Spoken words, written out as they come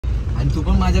आणि तू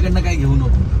पण माझ्याकडनं काय घेऊ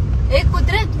नको. एक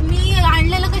कुत्रे मी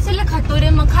आणलेलं कशाला खातो रे,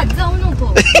 मग खात जाऊ नको.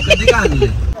 कधी काय आणलंय?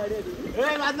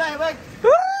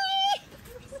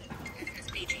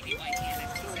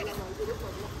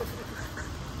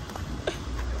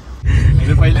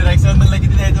 पहिले रक्षा मला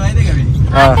किती द्यायचं माहितीये का मी?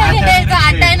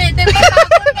 आटा नाही ते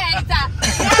घ्यायचा.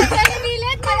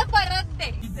 मला परत दे.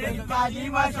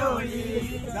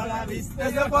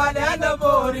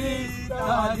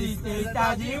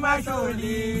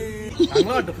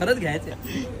 खरंच घ्यायचं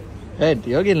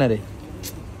ठेव गेल ना रे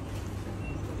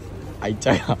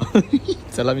आईच्या.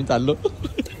 चला मी चाललो.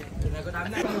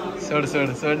 सोड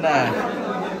सोड सोड ना.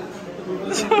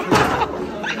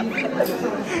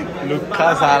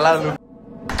 लुक्खा साला.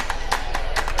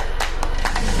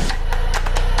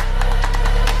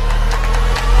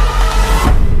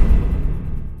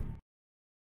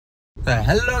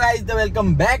 Hello guys,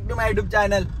 welcome back to my YouTube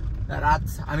channel. तर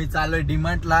आज आम्ही चाललोय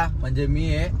डीमार्टला. म्हणजे मी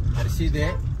आहे, हर्षित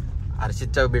आहे.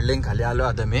 हर्षितच्या बिल्डिंग खाली आलो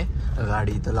आता मी.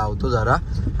 गाडी इथं लावतो जरा.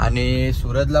 आणि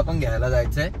सूरजला पण घ्यायला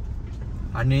जायचंय.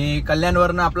 आणि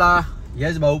कल्याणवरनं आपला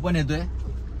यश भाऊ पण येतोय.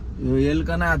 येईल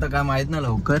का नाही आता काय माहित ना,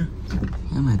 लवकर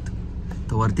काय माहित.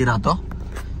 तो वरती राहतो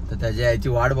तर त्याच्या याची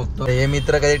वाट बघतो. हे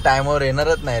मित्र कधी टाइमवर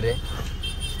येणारच नाही रे.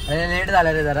 अरे लेट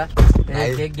झाला रे जरा.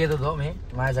 केक घेत होतो मी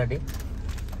माझ्यासाठी.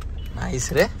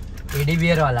 नाहीस रे. एडी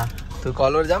बिअर वाला. तू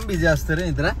कॉलवर जाम बिझी असतो रे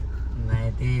मित्र.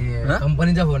 नाही ते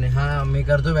कंपनीचा फोन आहे. हा मी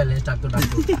करतो बॅलन्स टाकतो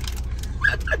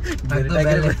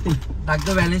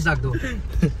बॅलन्स टाकतो.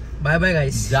 बाय बाय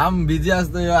गाईस. जाम बिझी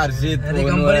असतो हर्षित.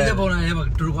 कंपनीचा फोन आहे बघ,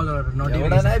 ट्रू कॉलर.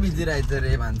 एवढा नाही बिझी राहायचं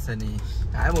रे माणसानी.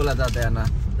 काय बोलायचं आता यांना.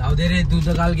 जाऊ दे रे. तू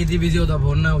तर काल किती बिझी होता,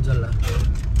 फोन नाही उचलला.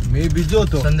 मी बिझी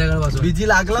होतो संध्याकाळपासून. बिझी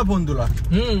लागला फोन तुला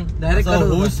डायरेक्ट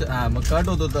हुश. हा मग कट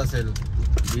होत होत असेल.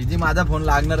 बिझी माझा फोन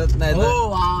लागणारच नाही.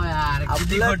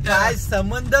 आपलं काय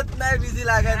संबंधच नाही बिझी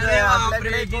लागायचं.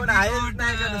 आपल्याकडे कोण आहेच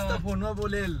नाही का नुसतं फोनवर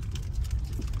बोलेल.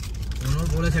 फोनवर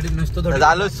बोलायसाठी नुसतं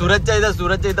झालं. सूरजच्या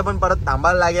इथं पण परत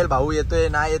थांबायला लागेल. भाऊ येतोय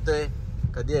नाही येतोय,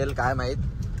 कधी येईल काय माहित.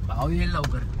 भाऊ येईल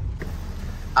लवकर.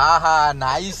 हा हा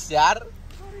नाईस यार.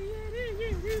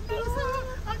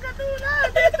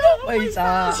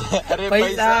 पैसा अरे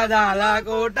पैसा झाला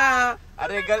कोटा.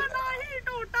 अरे गर्लफ्रेंड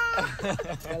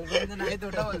नाही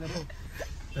तोटा बोलतो.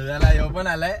 त्याला यो पण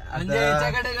आलाय. म्हणजे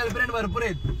याच्याकडे गर्लफ्रेंड भरपूर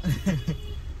आहेत.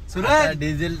 सूरज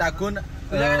डिझेल टाकून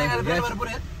गर्लफ्रेंड भरपूर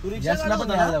आहेत. यशला पण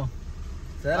जाऊ.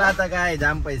 सर आता काय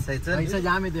जाम पैसा पैसा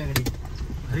जाम येतो याकडे.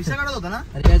 रिक्षा काढत होता ना.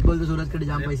 अरे काय बोलतो, सूरजकडे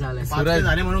जाम पैसा आलाय. सूरज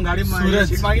झाले म्हणून गाडी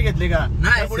मागे घेतली का?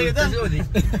 नाही पुढे होती.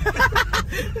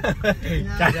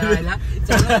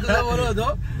 बोलत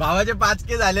होतो भावाचे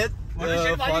 5K झालेत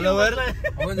फॉलोवर.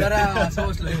 जरा असं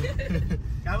बसलोय.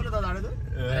 काय बोलत होता तू?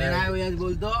 नाही याच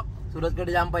बोलतो,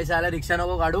 सूरजकडे जाम पैसा आला, रिक्षा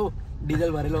नको काढू, डिझेल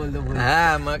भरेल बोलतो.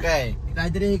 हा मग काय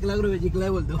काहीतरी 1 लाख रुपये जिंकलाय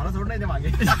बोलतो. मला सोड नाही ते मागे.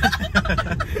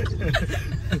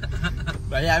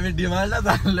 भाई आम्ही डिमांडला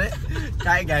चाललोय.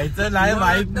 काय घ्यायचं नाही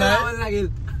माहित नाही. लागेल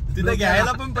तिथे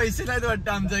घ्यायला पण पैसे नाहीत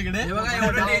वाटतं आमच्या इकडे. बघा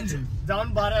एवढं टेन्शन.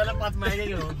 जाऊन 12 5 मागे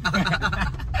घेऊ.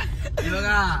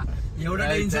 बघा एवढं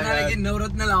टेन्शन आलं की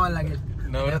नवरत्न लावायला लागेल.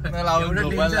 नवरत्न लावून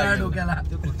डोक्याला.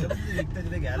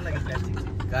 घ्यायला लागेल.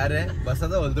 का रे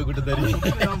बसायचं बोलतो कुठेतरी.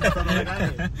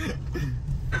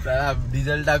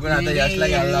 डिझेल टाकून आता यशला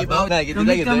घ्यायला लागतो.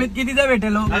 कमीत कितीचा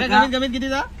भेटेल? कमीत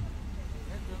कितीचा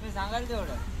सांगाल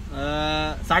तेवढं.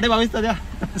 22.5 द्या.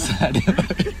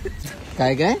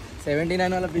 काय काय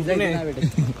 79 वाला पिझ्झा भेटेल.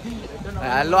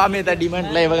 आलो आम्ही आता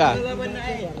डिमांडला. बघा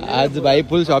आज बाई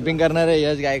फुल शॉपिंग करणार आहे.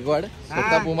 यश गायकवाड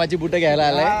स्वतः पुमाची बुटं घ्यायला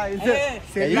आलाय.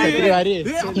 छत्री भारी आहे.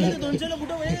 200ला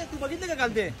बुटं तू बघितलं का काल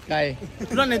ते? काय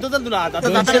तुला नेतो चल तुला.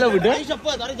 200ला बुटं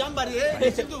शपथ. अरे जाम भारी आहे.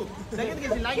 तू लगेच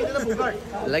घेशील ना? घेतलं फुकट.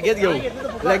 लगेच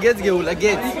घेऊ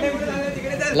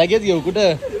लगेच घेऊ.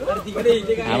 कुठं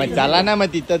हा मग चला ना. मग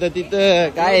तिथं तर तिथं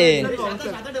काय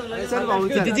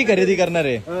कितीची खरेदी करणार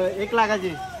आहे? 1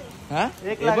 लाखाची. हा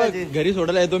घरी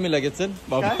सोडायला येतो मी लगेच. चल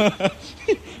बाबा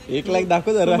 1 लाख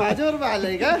दाखव जरा. माझ्यावर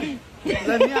आलंय का? मी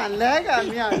आणलंय का?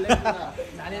 मी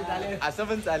आणलंय. असं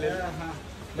पण चालेल.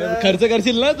 खर्च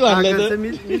करशील ना तू आणलं तर?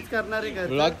 मीच करणार आहे.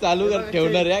 ब्लॉग चालू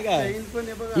ठेवणार आहे का?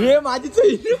 हे माझी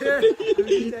चैन.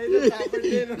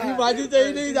 माझी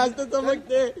चैन जास्त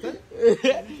चमकते.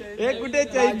 हे कुठे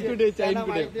चैन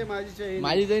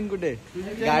माझी चैन कुठे?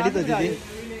 गाडीत होती ती.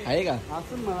 आहे का?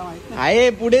 आहे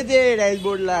पुढे ते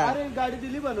डॅशबोर्डला. गाडी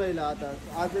दिली बनवायला आता.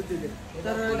 आजच दिली.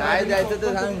 काय द्यायचं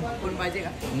तर सांग. कोण पाहिजे का?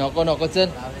 नको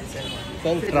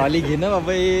चल ट्रॉली घे ना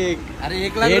बाबा. अरे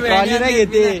 1 लाख ट्रॉली नाही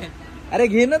घेते. अरे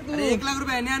घे ना तू. 1 लाख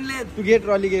रुपये आणले. तू घे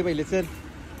ट्रॉली घे पहिले. चल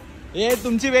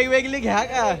तुमची वेगवेगळी घ्या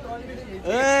का?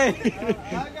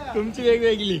 तुमची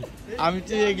वेगवेगळी,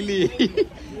 आमची वेगळी.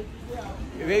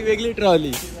 वेगवेगळी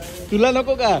ट्रॉली. तुला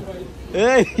नको का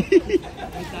ए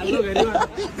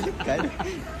काय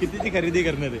कितीची खरेदी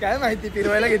करणार आहे काय माहिती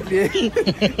फिरवायला घेतली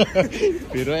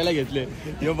फिरवायला घेतले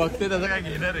यो बघते तसं काय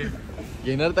घेणार आहे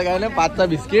घेणार तर काय ना 5चा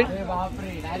बिस्किट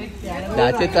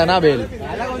त्याचे चना बेल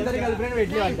कोणतरी गर्लफ्रेंड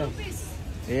भेटली वाटतं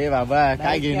ए बाबा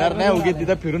काय घेणार नाही उगीच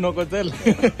तिथं फिरू नको चल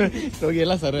तो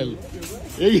गेला सरळ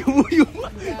ए येऊ येऊ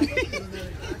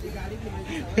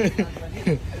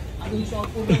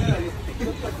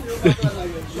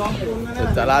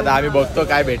चला आता आम्ही बघतो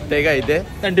काय भेटतंय का इथे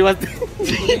थंडी वाजते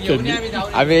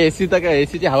आम्ही एसी तर काय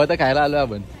एसीची हवा तर खायला आलो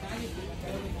आपण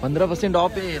 15%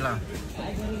 ऑफ आहे याला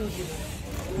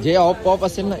जे ऑफ ऑफ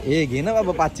असेल ना हे घे ना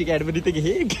बाबा 5ची कॅडबरी ते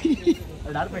घे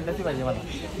डार्क फॅन्टसी पाहिजे मला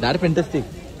डार्क फॅन्टॅस्टिक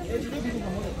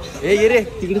ए ये रे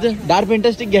तिकडे डार्क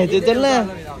फॅन्टॅस्टिक घ्यायचे चल ना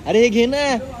अरे हे घे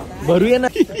ना भरूया ना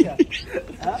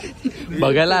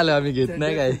बघायला आलो आम्ही घेत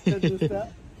नाही काय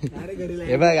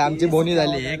हे बघ आमची बोनी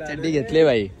झाली एक चड्डी घेतली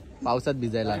बाई पावसात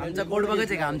भिजायला आमचा कोट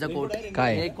बघायचं का आमचा कोट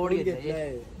काय एक कोट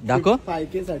घ्यायचा दाखव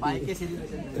पायकेसाठी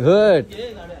हट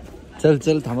चल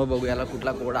चल थांबा बघू याला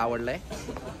कुठला कोड आवडलाय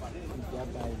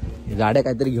गाड्या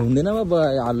काहीतरी घेऊन दे ना बाबा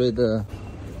आलोय तर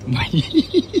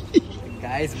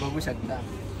गाईस बघू शकता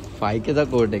फायकेचा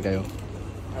कोट आहे काय हो?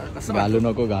 घालू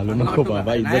नको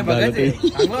बाबा इज्जत घालते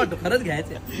खरंच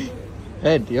घ्यायचं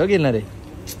हे यो घेणार आहे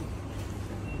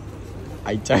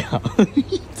आईच्या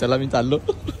चला मी चाललो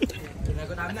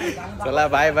चला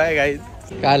बाय बाय गाईज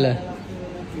काल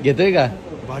घेतोय का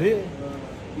भारी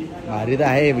भारी तर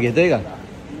आहे घेतोय का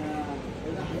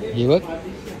हे बघ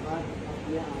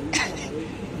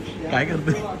काय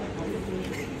करतोय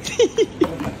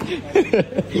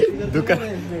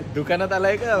दुकानात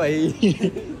आलाय का भाई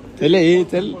चल हे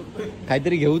चल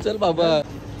काहीतरी घेऊ चल बाबा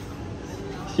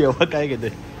शेवा काय घेते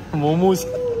मोमोस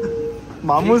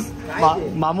मामूस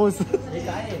मामूस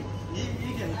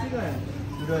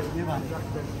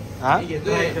हा घे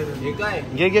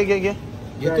घे घे घे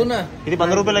घेतो ना किती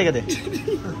 15 रुपयाला घेते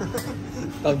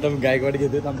थांब गायकवाड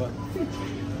घेते थांबा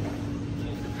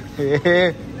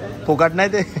फुकट नाही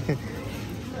ते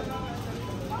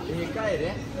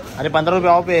अरे 15 रुपये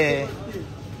ऑफ आहे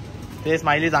ते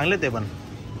स्माइली चांगले ते पण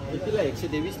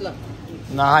 123 ला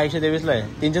ना हा 123 ला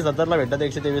आहे 370 ला भेटतात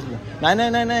 123 ला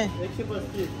नाही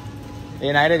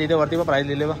हे नाही रे तिथे वरती पण प्राइस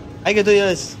लिहिले बा काय घेतो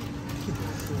यश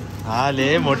हा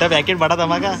ले मोठा पॅकेट बडा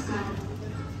धमाका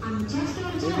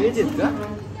व्हेज आहेत का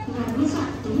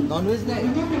नॉनव्हेज नाही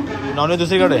नॉनव्हेज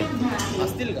दुसरीकडे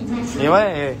असतील का हे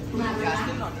वय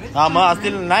हा मग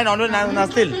असतील नाही नॉनव्हेज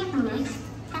नसतील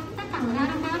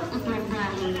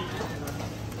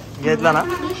घेतला ना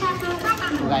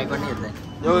गायकवाड घेतलाय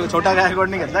जो छोटा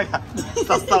गायकवाडने घेतला का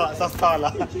सस्तावाला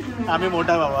आम्ही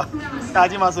मोठा बाबा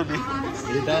ताजी मासुटी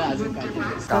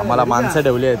कामाला माणसं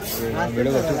ठेवली आहेत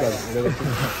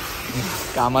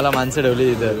कामाला माणसं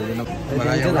ठेवली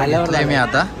तिथं झाल्यावर मी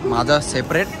आता माझा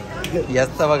सेपरेट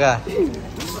याचा बघा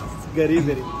गरीब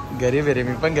आहे रे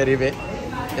मी पण गरीब आहे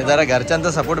ते जरा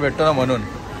घरच्यांचा सपोर्ट भेटतो ना म्हणून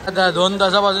आता 2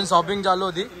 तासापासून शॉपिंग चालू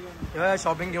होती तेव्हा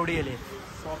शॉपिंग केवढी गेली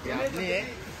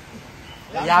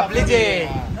आपलीच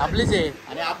आहे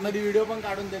आणि आतमध्ये व्हिडिओ पण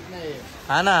काढून देत नाही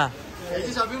हा ना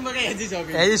याची शॉपिंग बघा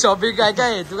याची शॉपिंग काय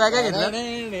काय तू काय घेतलं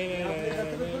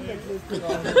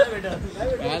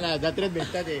ना जत्रेत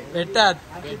भेटतात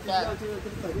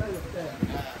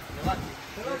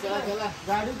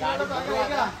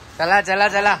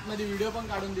चला मध्ये व्हिडिओ पण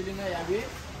काढून दिली ना यावी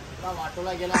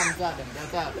वाटोला गेला आमचा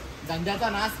धंद्याचा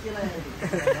नाश केला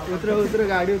उतर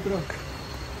गाडी उतर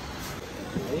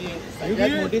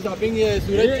मोठी शॉपिंग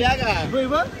सूरजची आहे का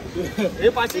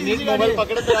मोबाईल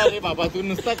पकडत राहिले बाबा तू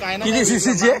नुसता काय ना किती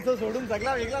सीसीची सोडून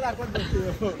सगळा वेगळा दाखवत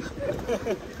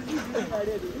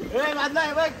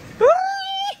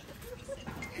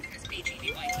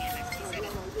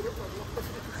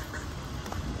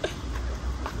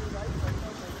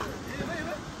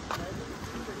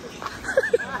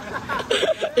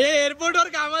एअरपोर्ट वर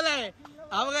कामाला आहे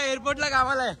हा बघा एअरपोर्टला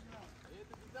कामाला आहे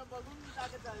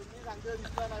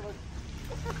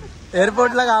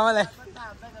एअरपोर्टला कामाला आहे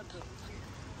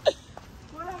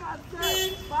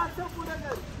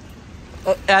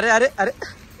अरे अरे अरे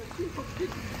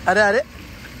अरे अरे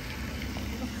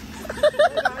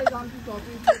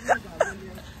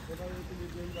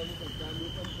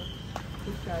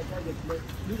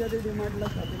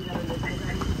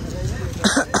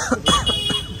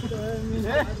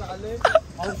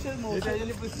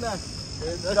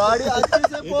गाडी अच्छे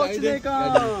से पोहोचने का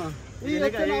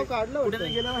नाव काढलं कुठे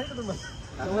गेलं माहिती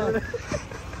तुम्हाला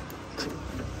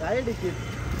काय तिकीट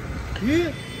ही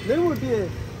लय मोठी आहे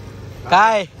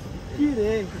काय की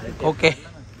रे ओके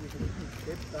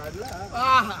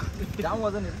जाम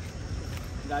वजन आहे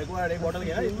गायकवाड एक बॉटल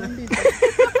घ्या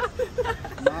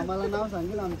मामाला नाव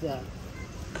सांगेल आमच्या.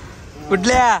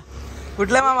 कुठल्या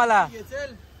मामाला?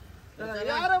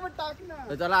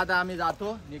 तर चला आता आम्ही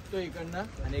जातो, निघतो इकडनं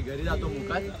आणि घरी जातो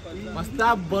मुकात. मस्त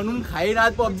बनून खाईन.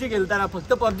 आज पबजी खेळताना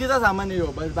फक्त पबजीचा सामान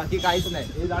येऊ, बस बाकी काहीच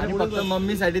नाही. आणि फक्त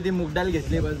मम्मीसाठी ती मुगडाल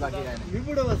घेतली, बस बाकी काय नाही. मी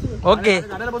पुढे बसू. ओके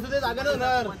गाड्याला बसू दे, जागा नाही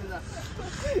होणार.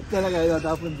 चला काय जाता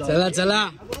आपण जाऊ. चला चला.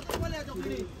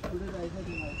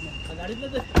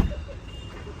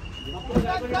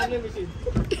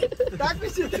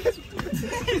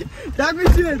 टाक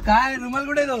विषय. काय रुमाल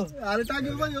कुठे तो? अरे टाक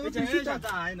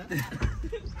आहे ना.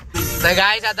 तर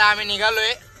गाईस आता आम्ही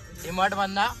निघालोय डिमार्ट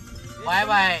मधनं. Bye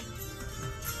bye.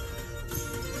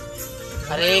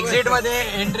 अरे एक्झिट मध्ये,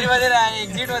 एंट्री मध्ये नाही,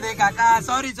 एक्झिट मध्ये. काका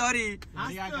सॉरी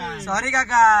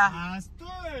काका.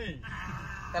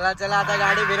 चला चला आता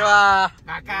गाडी फिरवा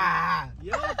काका.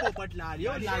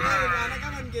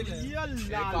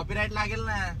 कॉपीराईट लागेल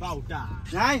ना बावटा.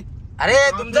 नाही अरे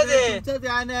तुमचं ते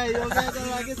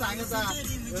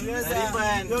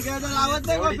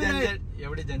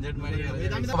एवढी झंझट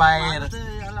बाहेर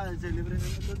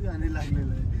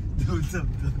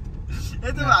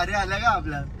भारी आला का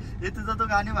आपला. हे तुझं तो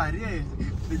गाणे भारी आहे.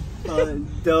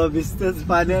 तेव्हा भिजतच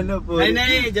पाण्यानं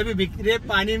नाही जब भिकरे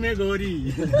पाणी में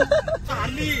गोरी.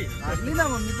 हारली ना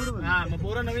मम्मी बरोबर. हा मग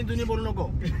पोरं नवीन जुनी बोलू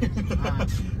नको.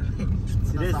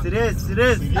 सिरियस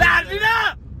हारली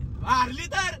ना. हारली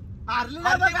तर हारली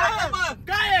ना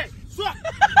काय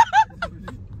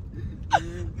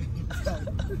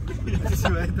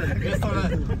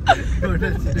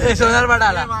सोनारपाडा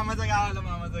आला. मामाचं गाव आलं.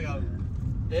 मामाचं गाव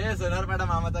हे सोनारपाडा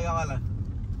मामाच्या गावाला.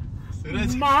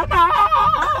 मामा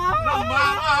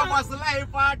बसलाय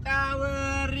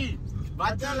पाटावरी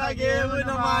बाच्याला घेऊन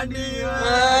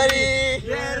मांडीवरी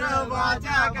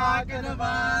माझ्या काकन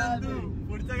बांधू.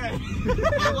 पुढचं काय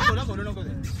बोलू नको.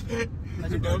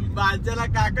 बाच्याला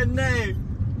काकन नाही,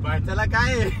 बाच्याला काय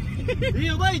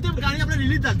इथे गाणी आपल्या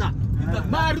रिलीज झालता.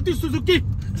 Maruti Suzuki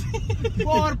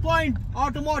 4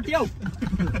 automotive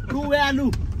 2 value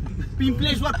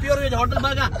पिंपलेश्वर pure veg hotel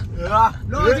बघा.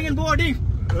 Lodging and boarding.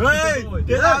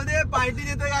 पार्टी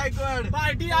देतो गायकवाड.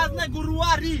 पार्टी आज नाही,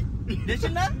 गुरुवारी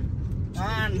देशील ना.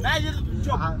 नाही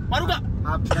मारू का?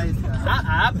 हाफ प्राइस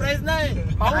हा प्राइस नाही,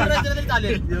 पाऊन तरी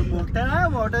चालेल. मोठा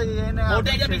हे नाही,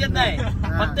 मोठ्याच्या पिकत नाही.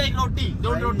 फक्त एक रोटी,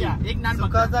 2 रोट्या, एक नान.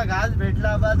 सुखाचा घास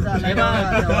भेटला बस झाला.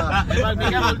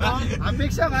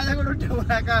 अपेक्षा माझ्याकडून ठेवू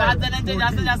नका. 5 जणांचे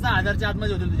जास्त 1000च्या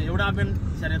आतमध्ये होते तुझे. एवढा आपण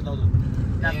शर्यत लावतो.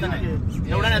 जास्त नाही,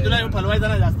 एवढा नाही. तुला फलवायचा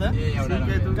नाही जास्त,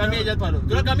 कमी याच्यात फलव.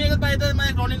 तुला कमी याच्यात पाहिजे तर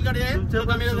माझ्या कडे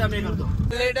कमी याच्यात आम्ही करतो.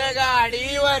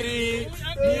 गाडीवरी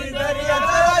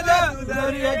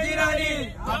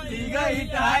आपली गाई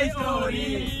काय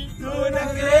स्टोरी. तू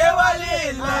नखरेवाली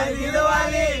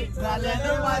दिलवाली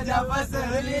झाल्यानं माझ्या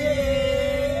फसली.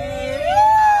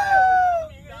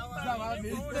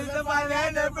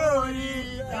 पाण्यानं बोरी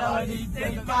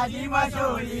काजी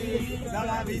माशोरी.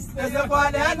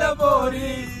 पाण्यानं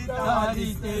बोरी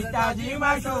ताजी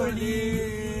माशोरी.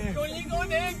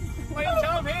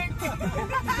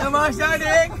 तमाशा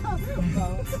देख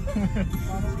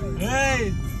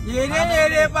ये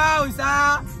रे पावसा.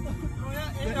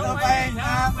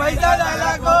 पैसा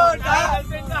झाला गोटा.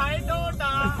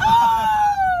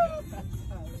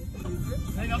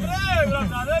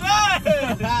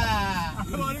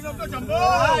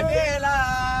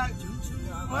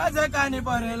 माझं काने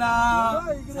परेला.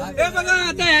 हे बघा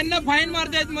आता ह्यांना फाईन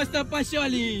मारतायत मस्त 500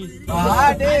 वाली.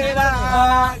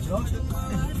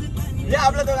 हे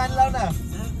आपलं तो गाणं लाव ना.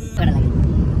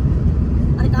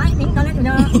 अरे काय निघाले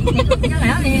तुझ्या.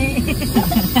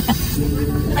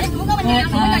 अरे तू का म्हणजे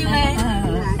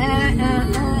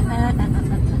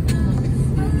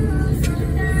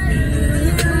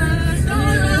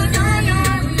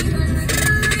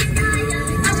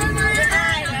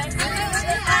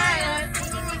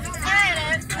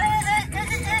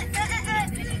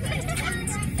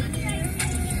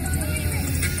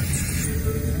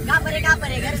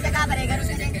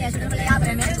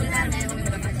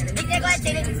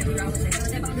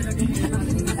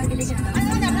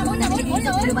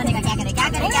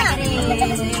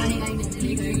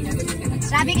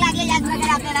ट्रॅफिक लागले याच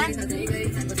वगैरे आपल्याला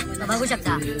बघू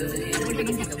शकता.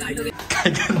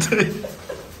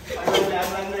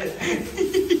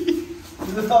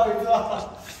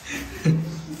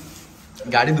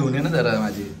 गाडी धुवून ना जरा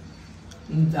माझी.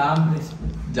 जाम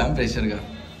प्रेशर का.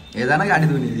 हे जा ना गाडी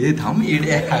धुवून. हे थांब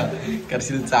येडे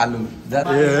करशील चालू.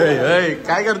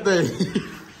 काय करतोय.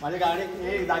 माझी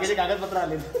गाडी जागेचे कागदपत्र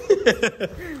आले.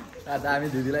 आता आम्ही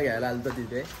दीदीला घ्यायला आलतो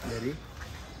तिथे घरी.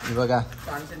 बघा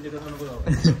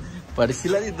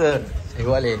पडशीला तिथं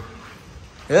हेवाले.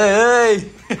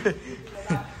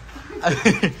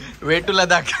 Way to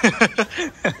Ladakh.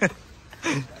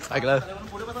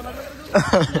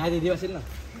 दीदी असेल ना.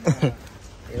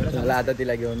 चला आता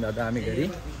तिला घेऊन जातो आम्ही घरी.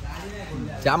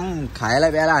 जाम खायला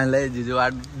प्यायला आणलंय. जिजू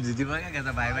बघा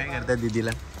कसं बाय बाय करतात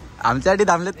दीदीला. आमच्यासाठी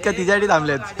थांबलेत का तिच्यासाठी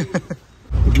थांबलेत?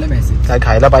 कुठला मेसेज? काय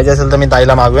खायला पाहिजे असेल तर मी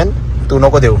ताईला मागवेन, तू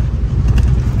नको देऊ.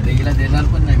 रेगीला देणार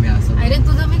पण नाही मी असं. अरे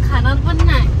तुझं मी खाणार पण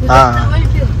नाही. हा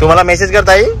तू मला मेसेज कर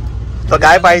ताई, तो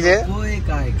काय पाहिजे. होय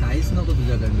काय काहीच नको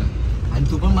तुझ्याकडनं. आणि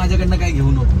तू पण माझ्याकडनं काय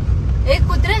घेऊ नको. एक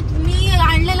कुत्रे मी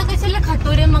आणलेलं कशाला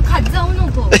खातो रे? मग खात जाऊ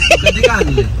नको. कधी काय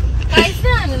आणलंय? काहीच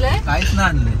नाही आणलंय. काहीच नाही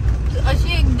आणलंय.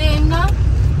 अशी एक देन ना.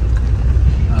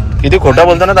 किती खोटा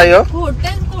बोलतो ना ताई. खोटा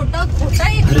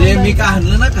अरे मी काय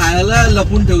आणलं ना खायला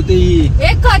लपून ठेवते ही.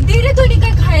 एक कधी रे तुम्ही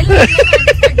काय खायला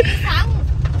सांग.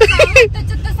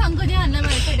 त्याच्यात तर सांग कधी आणलं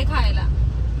माझ्यासाठी खायला.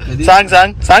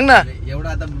 सांग ना. एवढं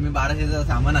आता मी 1200चं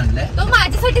सामान आणलंय. तो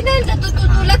माझ्यासाठी नाही जातो, तो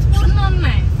तुलाच पूर्ण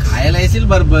नाही. खायला येशील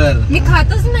बरोबर. मी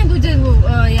खातच नाही तुझे.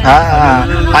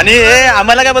 आणि हे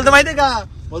आम्हाला काय बोलतो माहितीये का?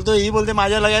 बोलतो ही बोलते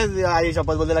माझ्या लगेच आई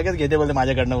शपथ बोलते लगेच घेते बोलते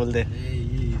माझ्याकडनं बोलते.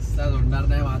 हिस्सा सोडणार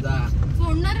नाही माझा.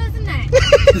 सोडणारच नाही.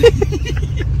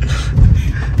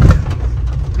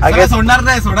 सोडणार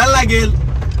नाही. सोडायला लागेल.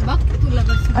 बघ तुला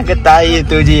कसं. अगं ताई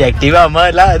तुझी ऍक्टिवा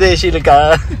मला देशील का?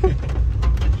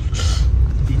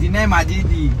 तिची नाही माझी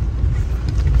ती.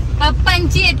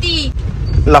 पप्पांची आहे ती.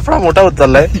 लफडा मोठा होत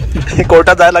चाललाय.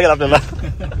 कोर्टात जायला लागेल आपल्याला.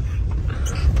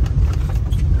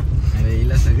 अरे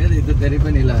हिला सगळं देतो तरी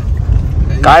पण हिला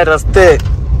काय रस्ते,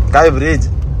 काय ब्रिज,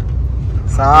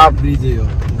 साप ब्रिज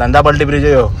आहे. धंदा पलटी ब्रिज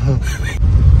आहे.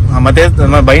 मग तेच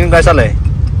मग बहीण कशाला आहे?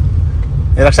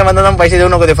 रक्षाबंधनाला पैसे देऊ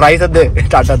नको, ते फ्राईच दे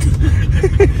टाटात.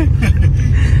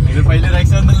 पहिले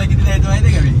रक्षाबंधनला किती द्यायचं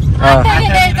माहितीये का मी? आटाने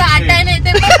द्यायचा. आटाने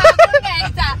ते पण कापून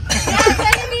घ्यायचा.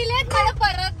 आटाने दिलेत मला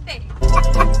परत दे.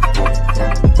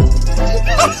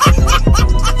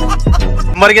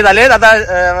 मर्गे झाले आता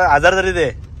 1000 तरी दे.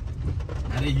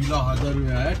 अरे हिला 1000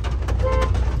 रुपये.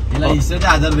 हिला हिस्साचे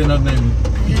 1000 देणार नाही मी.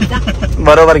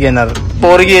 बरोबर घेणार.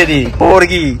 पोरगी आहे ती,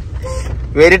 पोरगी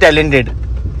व्हेरी टॅलेंटेड.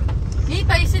 मी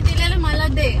पैसे दिलेले मला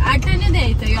दे. आटाने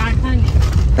द्यायचं.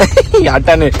 आटाने.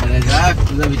 आटाने. अरे जा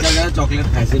तुझा विचार करा चॉकलेट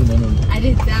खायशील म्हणून.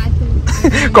 अरे जा तू.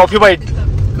 Coffee bite.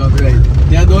 Coffee bite.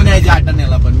 त्या 2 यायचे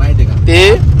आटाण्याला पण माहितीये का? ते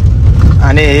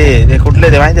आणि हे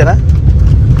कुठले ते माहितीये ना?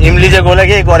 इमलीचे गोळे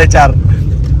घे 1 वाले 4.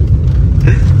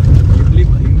 इमली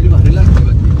भारी लागते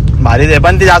बघ ती. भारी दे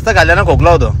पण ती जास्त खाल्ल्या ना खोकला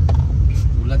होतो.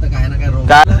 तुला तर काय ना काय रोग.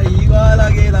 काय? हिवाळा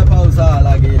गेला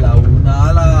पावसाळा गेला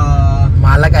उन्हाळा.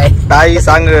 मला काय ताई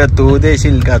सांग तू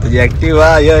देशील का तुझी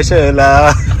ऍक्टिवा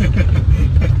यशला?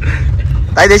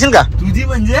 ताई देशील का? तुझी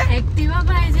म्हणजे ऍक्टिवा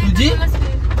पाहिजे. तुझी?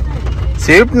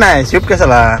 स्विफ्ट नाही. स्विफ्ट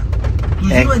कशाला?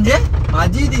 तुझी म्हणजे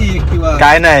माझी ती किंवा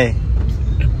काय नाही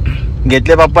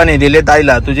घेतले पप्पाने दिले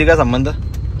ताईला. तुझी काय संबंध?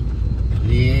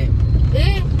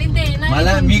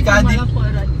 मला मी का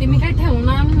परत ते मी काय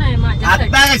ठेवणार नाही माझ्यासाठी.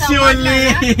 आता कशी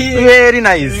बोलली. Very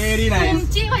nice. Very nice.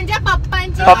 तुमची म्हणजे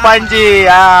पप्पांची. पप्पांची.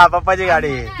 हा पप्पाची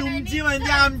गाडी. तुमची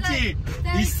म्हणजे आमची.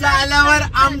 हिस्सा आल्यावर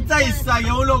आमचा हिस्सा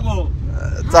घेऊ नको.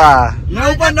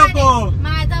 येऊ पण नको.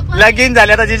 माझा पण. लगीन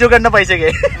झाले आता जिजूकडनं पैसे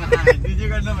घे.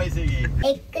 तिच्याकडनं पैसे घे.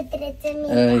 एक कुत्र्याचं मी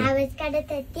आवाज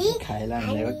काढत होती खायला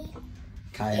आणि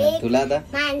खायला तुला आता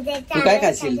मांजरचा तू काय आवाज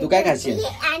खाशील? काढत तू काय होती खाशील?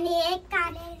 आणि एक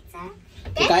काढायचा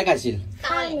तू काय खाशील?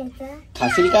 खाण्याचा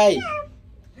खाशील काय?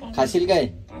 खाशील काय?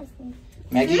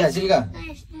 मॅगी खाशील का?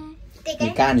 ते मी काय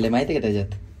काय आणले माहितीये का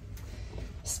त्याच्यात?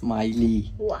 स्माइली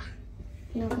वा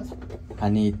नको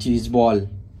आणि चीज बॉल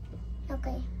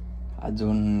नको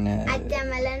अजून आता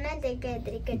मला ना ते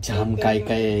काहीतरी कच्ची जाम काय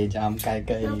काय आहे, जाम काय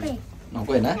काय नकोय.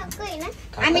 नकोय ना? नकोय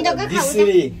ना आम्ही दोघं खाऊ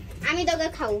दिसली. ना. आम्ही दोघं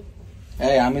खाऊ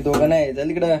ए आम्ही दोघं नाही चल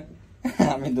इकडं.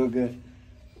 आम्ही दोघं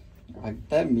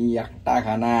फक्त मी एकटा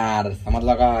खाणार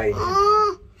समजला काय?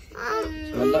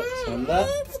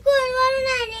 स्कूलवरून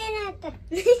आले ना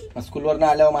आता स्कूलवर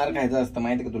आल्यावर मार खायचा असतं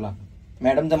माहिती का तुला?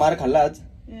 मॅडमचा मार खाल्लाच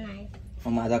नाही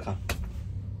मग माझा खा.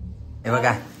 हे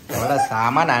बघा एवढं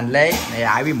सामान आणलंय.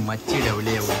 आवी मच्छी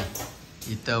ठेवली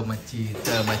एवढी. इथं मच्छी,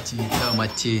 इथं मच्छी, इथं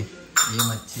मच्छी, ही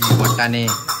मच्छी, वाटाणे.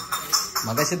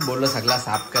 मगाशीच बोललो सगळा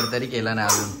साफ कर तरी केला नाही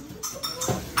अजून.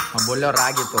 मग बोलल्यावर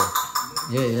राग येतो.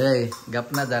 ये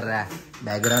गप ना जरा.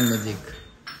 बॅकग्राऊंड म्युझिक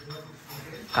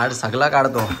काढ. सगळा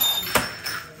काढतो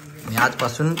मी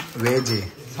आजपासून व्हेज आहे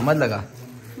समजलं का?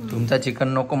 तुमचा चिकन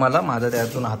नको मला. माझा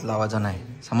त्यातून हात लावायचा नाही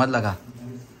समजलं का?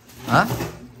 हा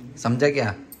समजा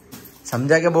क्या?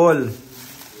 समजा क्या बोल.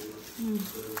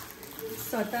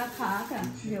 स्वतः खा का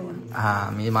जेवण? हा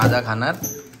मी माझा खाणार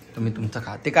तुम्ही तुमचं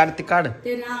खा. ते काढ ते काढ.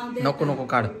 ते नाव दे. नको नको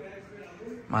काढ.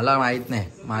 मला माहित नाही.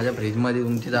 माझ्या फ्रीजमध्ये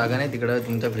तुमची जागा नाही. तिकडं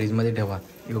तुमच्या फ्रीजमध्ये ठेवा.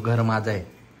 यो घर माझं आहे.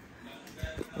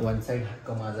 वन साइड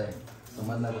हक्क माझा आहे,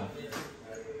 समजणार ना?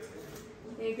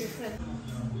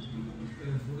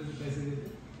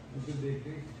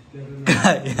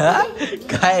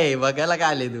 काय बघायला काय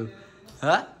आले तू?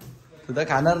 हा तू तर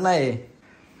खाणार नाही.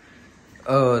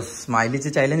 स्माइलीचे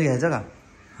चॅलेंज घ्यायचं का?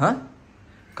 हा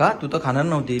का तू तर खाणार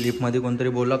नव्हती, लिफ्ट मध्ये कोणतरी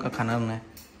बोललं का खाणार नाही,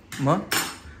 मग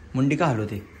मुंडी का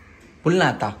हलवते? बोल ना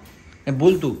आता, नाही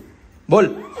बोल, तू बोल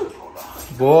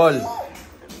बोल,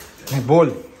 नाही बोल.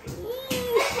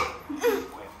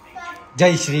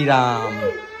 जय श्रीराम.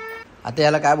 आता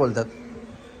याला काय बोलतात?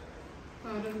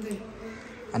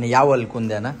 आणि या वलकून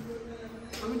द्या ना,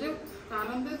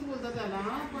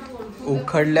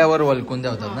 उखडल्यावर वलकून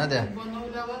द्या होतात ना त्या.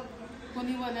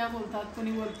 कोणी वल्या बोलतात,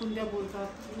 कोणी वलकुंद्या बोलतात,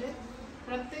 म्हणजे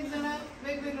प्रत्येक जण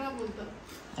वेगवेगळा बोलतात.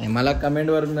 आणि मला कमेंट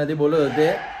वर मध्ये बोलत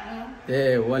होते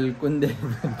ते वलकुंदे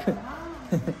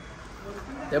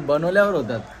ते बनवल्यावर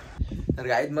होतात. तर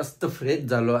गाईत मस्त फ्रेश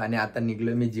झालो आणि आता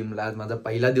निघलो मी जिमला. आज माझा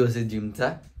पहिला दिवस आहे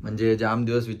जिमचा. म्हणजे जाम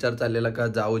दिवस विचार चाललेला का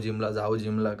जाऊ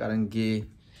जिमला, कारण की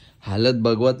हालत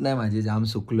बघवत नाही माझी, जाम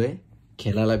सुकलोय.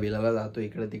 खेळायला बिलाला जातो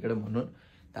इकडे तिकडे म्हणून.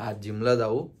 तर आज जिमला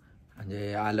जाऊ,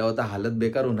 म्हणजे आल्यावर तर हालत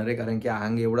बेकार होणार आहे, कारण की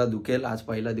अंग एवढा दुखेल. आज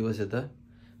पहिला दिवस येतं,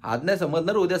 आज नाही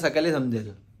समजणार, उद्या सकाळी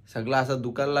समजेल. सगळं असं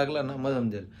दुखायला लागलं ना मग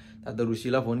समजेल. आता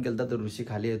ऋषीला फोन केला तर ऋषी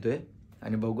खाली येतोय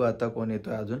आणि बघू आता कोण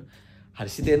येतोय अजून.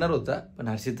 हर्षित येणार होता पण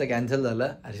हर्षितचा कॅन्सल झाला.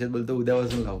 हर्षित बोलतो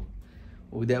उद्यापासून लावू,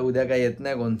 उद्या काय येत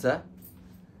नाही कोणचा.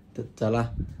 तर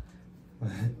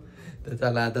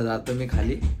चला आता जातो मी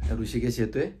खाली. ऋषिकेश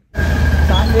येतोय.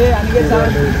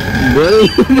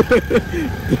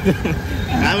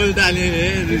 काय बोलतो आणि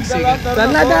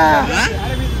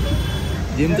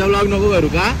जिमचा ब्लॉग नको करू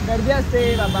का? गर्दी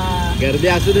असते बाबा, गर्दी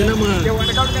असू दे ना, मग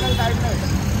वर्कआउट करायला टाइम नाही.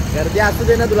 गर्दी असू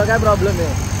दे ना, तुला काय प्रॉब्लेम आहे?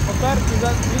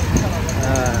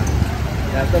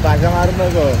 जास्त भाषा मारू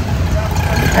नको.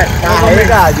 आहे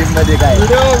का जिम मध्ये काय?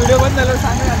 व्हिडिओ बंद झालं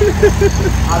सांग.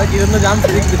 अरे किरण जाम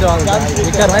फिरतो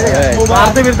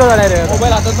झालाय रे.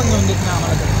 मोबाईल हातात पण घेऊन देत नाही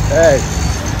आम्हाला.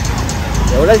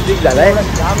 एवढा स्टिक झालाय,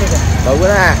 बघू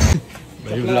ना.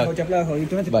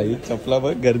 बाई चपला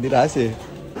बघ, गर्दी रास आहे.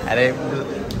 अरे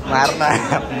मार ना,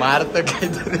 मार तर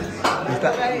काहीतरी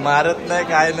मारत नाही,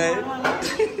 काय नाही.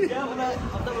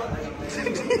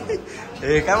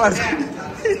 हे काय मारत?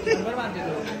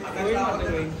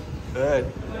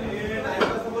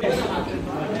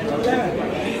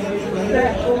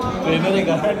 ट्रेनर आहे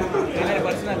का?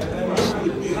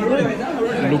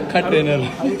 लुक्खा ट्रेनर.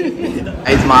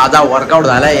 माझा वर्कआउट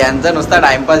झालाय, यांचा नुसता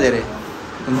टाइमपास आहे रे.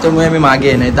 तुमच्यामुळे मी मागे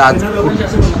आहे, नाही तर आज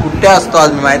कुठे असतो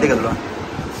आज मी, माहिती का तुला?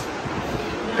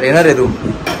 ट्रेनर आहे तू?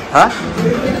 हा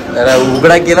तर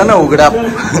उघडा केला ना, उघडा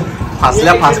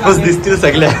फासल्या फासफास दिसतील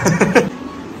सगळ्या.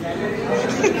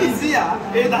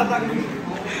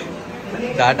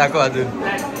 दहा टाकू अजून.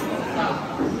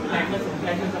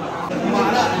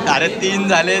 अरे 3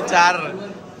 झाले, 4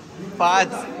 5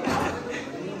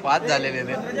 झालेले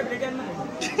रे.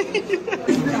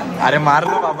 अरे मार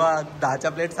ना बाबा,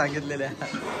 10च्या प्लेट सांगितलेल्या.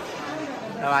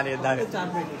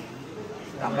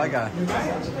 थांबा का?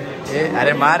 ए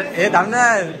अरे मार, ए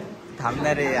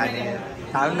थांबणार रे, आणि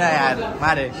थांब ना यार,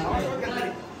 मारे.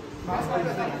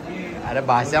 अरे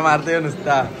भाषा मारतोय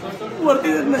नुसता.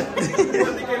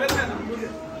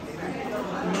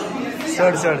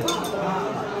 सोड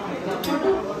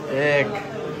 1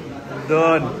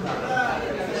 2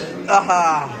 आहा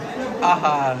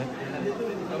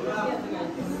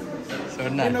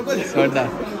सोड ना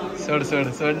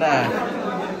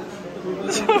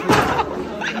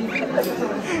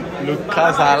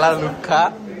लुक्खा साला लुक्खा.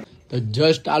 तर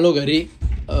जस्ट आलो घरी.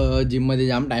 जिम मध्ये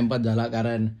जाम टाइमपास झाला,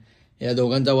 कारण या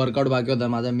दोघांचा वर्कआउट बाकी होता,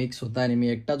 माझा मिक्स होता आणि मी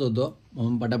एकटाच होतो,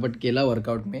 म्हणून पटापट केला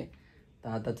वर्कआउट मी. तर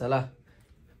आता चला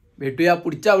भेटूया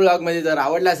पुढच्या ब्लॉग मध्ये. जर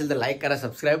आवडला असेल तर लाईक करा,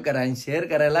 सबस्क्राईब करा आणि शेअर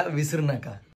करायला विसरू नका.